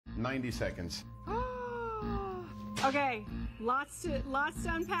90 seconds. Okay, lots to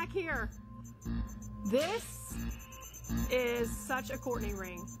unpack here. This is such a Courtney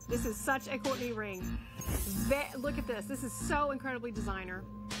ring. This is such a Courtney ring. Look at this. This is so incredibly designer.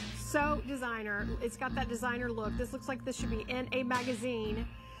 So designer. It's got that designer look. This looks like this should be in a magazine.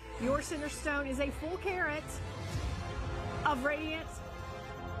 Your center stone is a full carat of radiant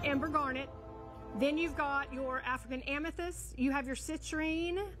Ember Garnet. Then you've got your African amethyst. You have your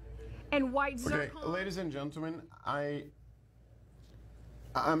citrine and white zircon. Okay, ladies and gentlemen, I'm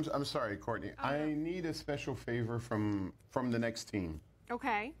sorry, Courtney. I need a special favor from the next team.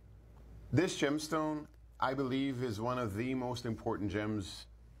 Okay. This gemstone, I believe, is one of the most important gems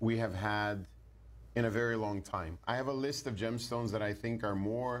we have had in a very long time. I have a list of gemstones that I think are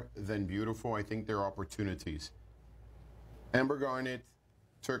more than beautiful. I think they're opportunities. Ember Garnet,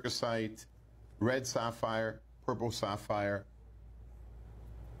 Turquoisite, Red Sapphire, Purple Sapphire.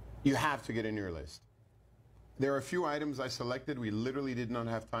 You have to get in your list. There are a few items I selected. We literally did not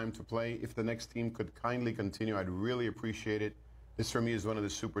have time to play. If the next team could kindly continue, I'd really appreciate it. This for me is one of the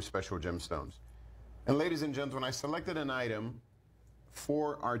super special gemstones. And ladies and gentlemen, I selected an item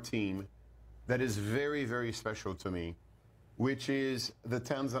for our team that is very, very special to me, which is the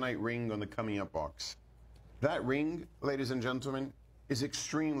Tanzanite ring on the coming up box. That ring, ladies and gentlemen, is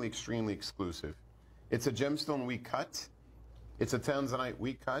extremely, extremely exclusive. It's a gemstone we cut. It's a Tanzanite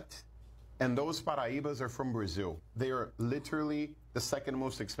we cut. And those Paraibas are from Brazil. They are literally the second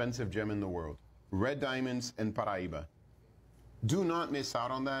most expensive gem in the world. Red diamonds and Paraiba. Do not miss out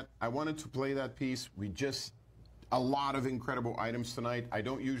on that. I wanted to play that piece. A lot of incredible items tonight. I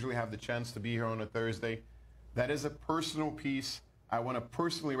don't usually have the chance to be here on a Thursday. That is a personal piece I want to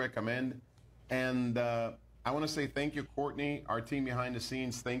personally recommend. And I want to say thank you, Courtney, our team behind the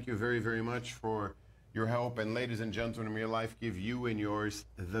scenes. Thank you very, very much for your help. And ladies and gentlemen, in real life, give you and yours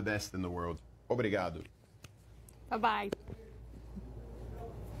the best in the world. Obrigado. Bye-bye.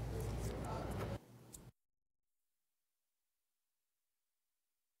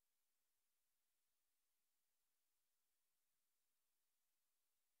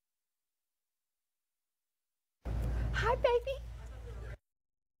 Hi, baby.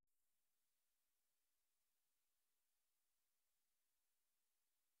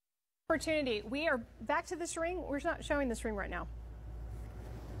 Opportunity. We are back to this ring. We're not showing this ring right now.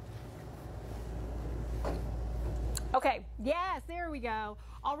 Okay. Yes, there we go.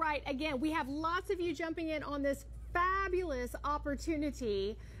 All right. Again, we have lots of you jumping in on this fabulous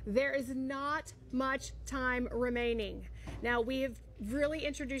opportunity. There is not much time remaining. Now, we have really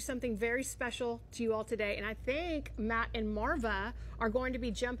introduced something very special to you all today, and I think Matt and Marva are going to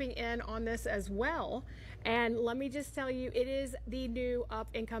be jumping in on this as well. And let me just tell you, it is the new up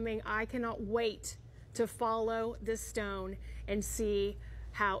and coming. I cannot wait to follow this stone and see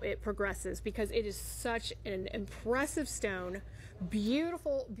how it progresses, because it is such an impressive stone.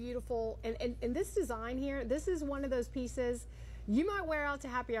 Beautiful, beautiful. And this design here, this is one of those pieces you might wear out to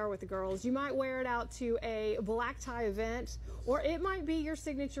happy hour with the girls. You might wear it out to a black tie event, or it might be your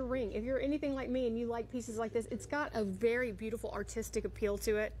signature ring. If you're anything like me and you like pieces like this, it's got a very beautiful artistic appeal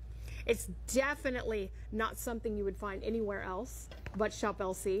to it. It's definitely not something you would find anywhere else but Shop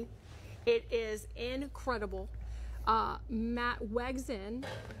LC. It is incredible. Matt Wegson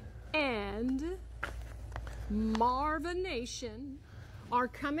and Marva Nation are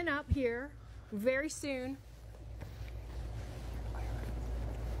coming up here very soon.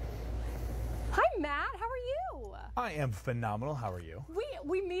 Hi, Matt. How are you? I am phenomenal. How are you?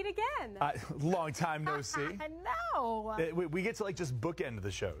 We meet again. Long time no see. I know. We get to like just bookend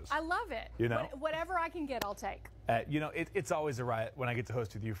the shows. I love it. You know? Whatever I can get, I'll take. You know, it's always a riot when I get to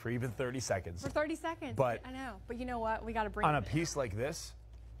host with you for even 30 seconds. For 30 seconds. But I know. But you know what? We got to bring on a piece like this,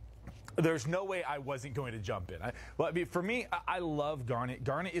 there's no way I wasn't going to jump in. Well, I mean, for me, I love Garnet.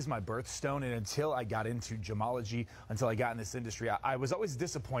 Garnet is my birthstone, and until I got into gemology, until I got in this industry, I was always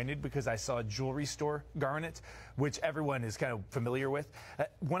disappointed because I saw a jewelry store Garnet, which everyone is kind of familiar with.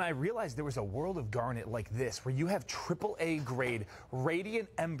 When I realized there was a world of Garnet like this, where you have AAA grade radiant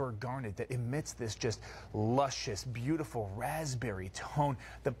Ember Garnet that emits this just luscious, beautiful raspberry tone,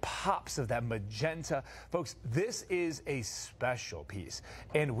 the pops of that magenta. Folks, this is a special piece,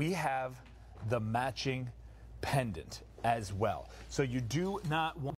 and we have the matching pendant as well. So you do not want